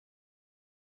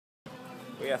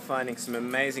We are finding some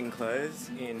amazing clothes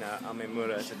in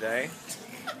Amemura today.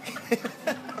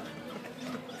 I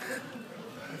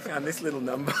found this little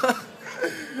number.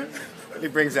 Really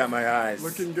brings out my eyes.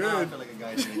 Looking good. I feel like a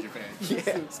gaijin in Japan.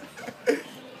 Yes.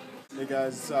 Hey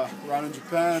guys, we're out in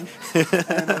Japan,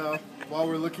 and while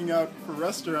we're looking out for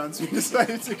restaurants, we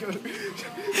decided to go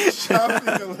shopping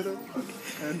a little.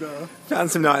 And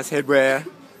Found some nice headwear.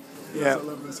 yes, I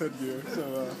love this headgear.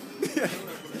 So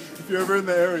if you're ever in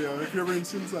the area, if you're ever in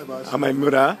Shinsaibashi,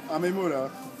 Amemura.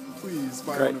 please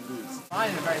buy Great. one of these. I'm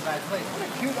in a very bad place. What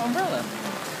a cute umbrella.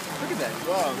 Look at that.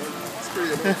 Wow, that's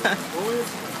pretty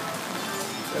amazing.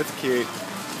 That's cute.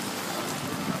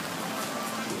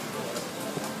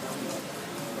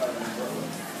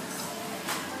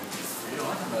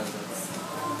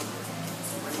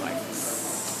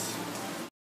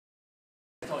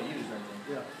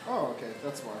 Yeah. Oh, okay,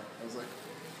 that's why. I was like,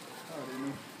 oh, they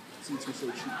know seats are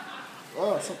so cheap.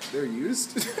 Oh, they're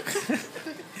used?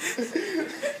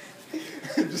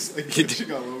 Just like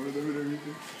touching all over them and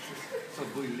everything. So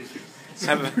bootylicious.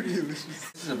 Have a Pretty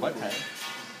delicious. This is a butt pad.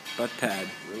 butt pad.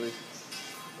 Really?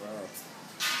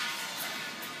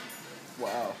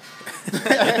 Wow.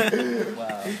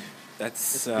 Wow.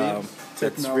 That's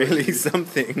Technology. really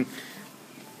something.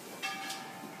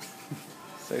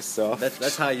 So soft.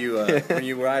 That's how you, when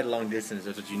you ride long distance,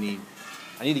 that's what you need.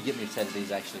 I need to get me a set of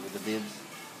these actually with the bibs.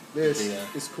 This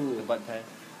The, is cool. The butt pad.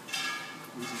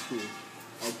 This is cool.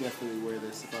 I'd definitely wear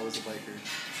this if I was a biker.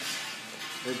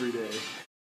 Every day.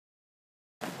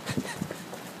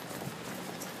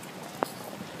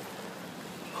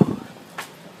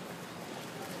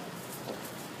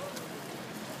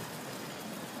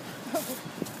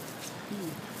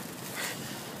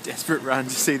 Desperate run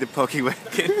to see the Pocky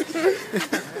Wagon.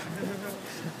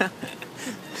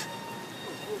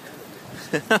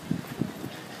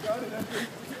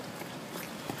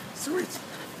 Sweet.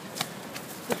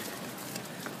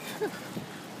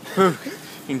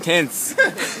 Intense.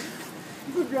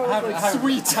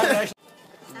 Sweet.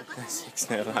 Six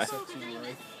no life.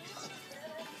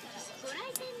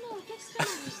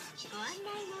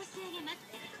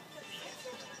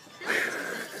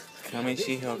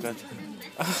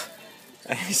 Oh,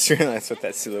 I just realised what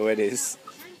that silhouette is.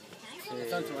 I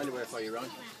found some underwear for you, Ron.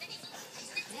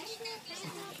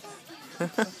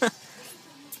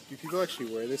 Do people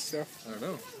actually wear this stuff? I don't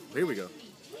know. Here we go.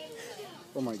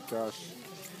 Oh my gosh.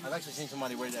 I've actually seen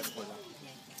somebody wear that before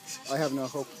though. I have no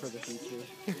hope for the future.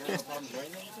 You have no problems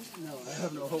wearing that? No, I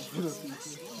have no hope for the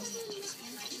future.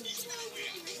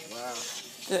 Wow.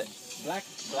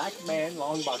 Black man,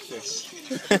 long boxer.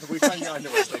 We find your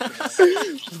underwear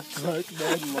section. Black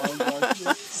man, long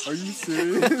boxer. Are you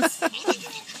serious?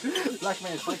 Black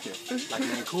man flicker. Black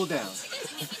man, cool down.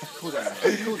 Cool down.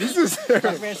 Cool down. This is terrible.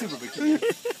 Black man super bikini.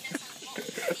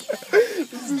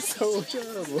 This is so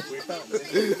terrible. We found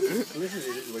this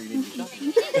is where you need to shop.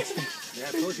 Yeah,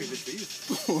 I told you this for you.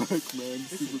 Black man,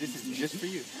 super This is just for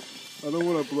you. I don't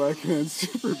want a black man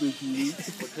super bikini.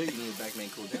 What do you need black man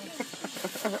cool down?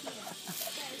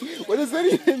 What does that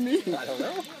even mean? I don't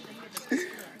know.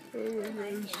 Oh my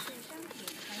gosh.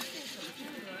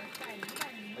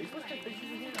 Are you supposed to take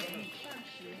pictures in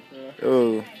here?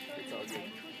 Oh, It's all good.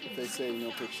 If they say no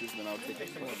pictures, then I'll take it.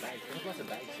 What's a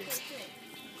bag shit?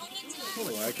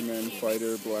 Black man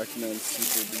fighter, black man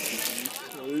super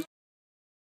bikini.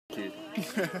 Cute.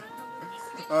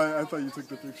 I thought you took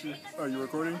the picture. Oh, you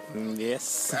recording?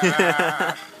 yes.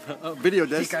 Video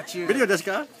desu. Pikachu. Video desu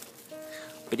ka?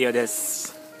 Video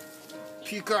des.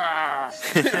 Pika!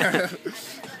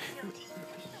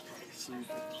 Sweet.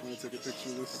 I'm gonna take a picture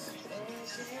of this.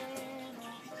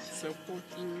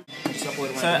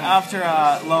 So after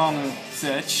a long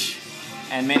search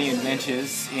and many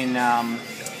adventures in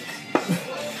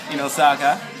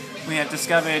Osaka, we have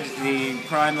discovered the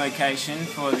prime location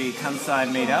for the Kansai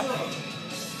meetup,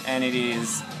 and it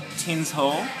is Tins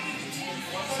Hall.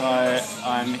 So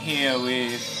I'm here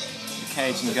with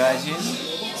TheCajunGaijin.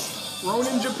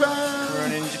 Ronin Japan! We're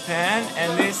in Japan,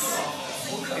 and this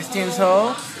is Tins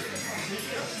Hall.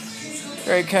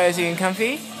 Very cozy and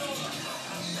comfy.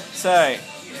 So,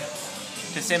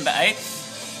 December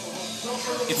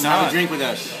 8th. It's Have on. a drink with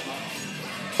us.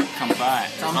 Come by.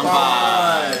 Come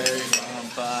by! Come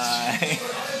by.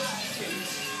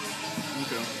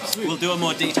 Okay. We'll do a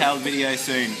more detailed video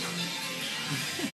soon.